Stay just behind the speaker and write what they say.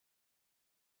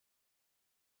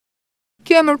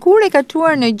Kjo e mërkur e ka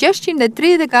çuar në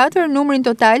 634 numrin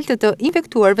total të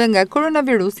infektuarve nga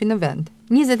koronavirusi në vend.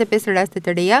 25 raste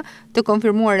të reja të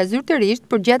konfirmuara zyrtarisht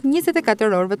për gjatë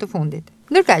 24 orëve të fundit.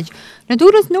 Ndërkaq, në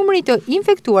Durrës numri të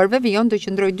infektuarve vijon të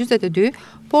qëndrojë 42,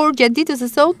 por gjatë ditës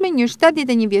së sotme një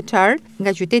 71 vjeçar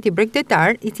nga qyteti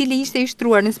bregdetar, i cili ishte i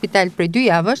shtruar në spital prej 2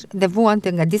 javësh dhe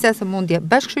vuante nga disa sëmundje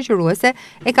bashkëshoqëruese,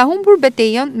 e ka humbur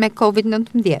betejën me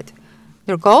COVID-19.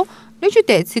 Ndërkohë, në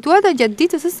qytet, situata gjatë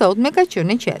ditës së sotme ka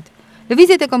qenë e qetë.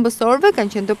 Lëvizjet e këmbësorëve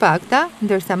kanë qenë të pakta,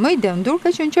 ndërsa më i dëmtur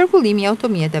ka qenë qarkullimi i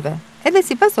automjeteve, edhe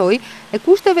si pasojë e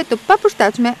kushteve të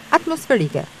papërshtatshme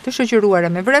atmosferike, të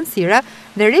shoqëruara me vranësira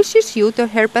dhe rreshqe shiu të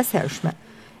herpashershme.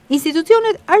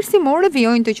 Institucionet arsimore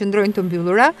vijojnë të qëndrojnë të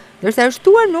mbyllura, ndërsa është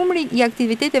shtuar numri i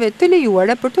aktiviteteve të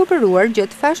lejuara për të operuar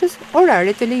gjatë fashës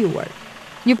orare të lejuar.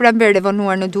 Një pranverë e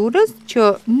vonuar në Durrës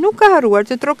që nuk ka harruar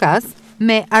të trokas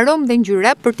me aromë dhe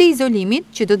ngjyra për te izolimit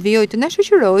që do të vijojë të na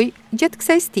shoqërojë gjatë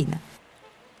kësaj stine.